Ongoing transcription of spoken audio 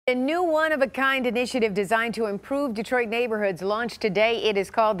A new one-of-a-kind initiative designed to improve Detroit neighborhoods launched today. It is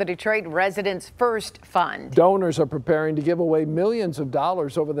called the Detroit Residents First Fund. Donors are preparing to give away millions of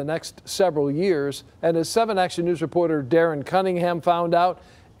dollars over the next several years. And as 7 Action News reporter Darren Cunningham found out,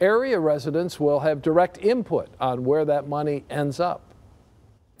 area residents will have direct input on where that money ends up.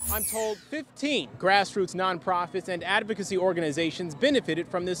 I'm told 15 grassroots nonprofits and advocacy organizations benefited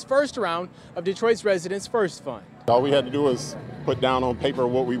from this first round of Detroit's Residents First Fund. All we had to do was put down on paper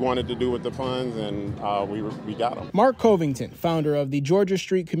what we wanted to do with the funds, and we got them. Mark Covington, founder of the Georgia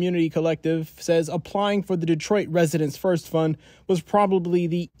Street Community Collective, says applying for the Detroit Residents First Fund was probably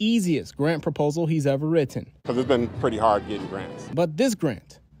the easiest grant proposal he's ever written. Because it's been pretty hard getting grants. But this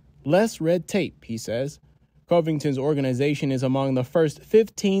grant, less red tape, he says. Covington's organization is among the first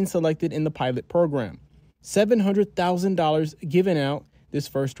 15 selected in the pilot program. $700,000 given out this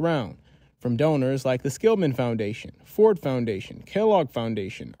first round from donors like the Skillman Foundation, Ford Foundation, Kellogg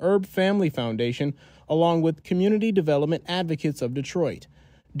Foundation, Herb Family Foundation, along with community development advocates of Detroit.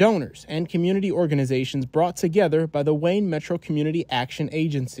 Donors and community organizations brought together by the Wayne Metro Community Action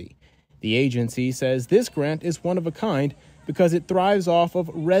Agency. The agency says this grant is one of a kind because it thrives off of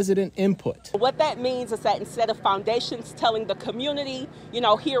resident input. What that means is that instead of foundations telling the community,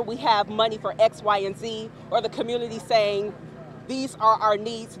 here we have money for X, Y, and Z, or the community saying, these are our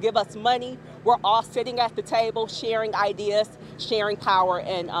needs, give us money, we're all sitting at the table, sharing ideas, sharing power,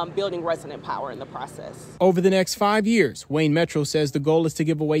 and building resident power in the process. Over the next 5 years, Wayne Metro says the goal is to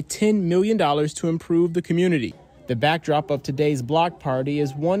give away $10 million to improve the community. The backdrop of today's block party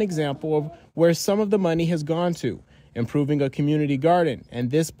is one example of where some of the money has gone to. Improving a community garden and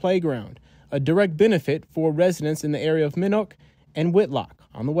this playground, a direct benefit for residents in the area of Minnock and Whitlock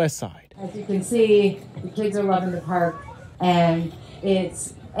on the west side. As you can see, the kids are loving the park, and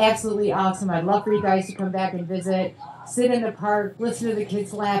it's absolutely awesome. I'd love for you guys to come back and visit, sit in the park, listen to the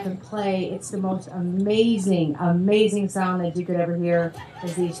kids laugh and play. It's the most amazing, amazing sound that you could ever hear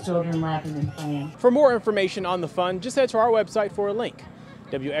as these children laughing and playing. For more information on the fund, just head to our website for a link,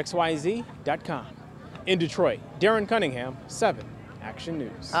 WXYZ.com. In Detroit, Darren Cunningham, 7 Action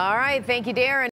News. All right, thank you, Darren.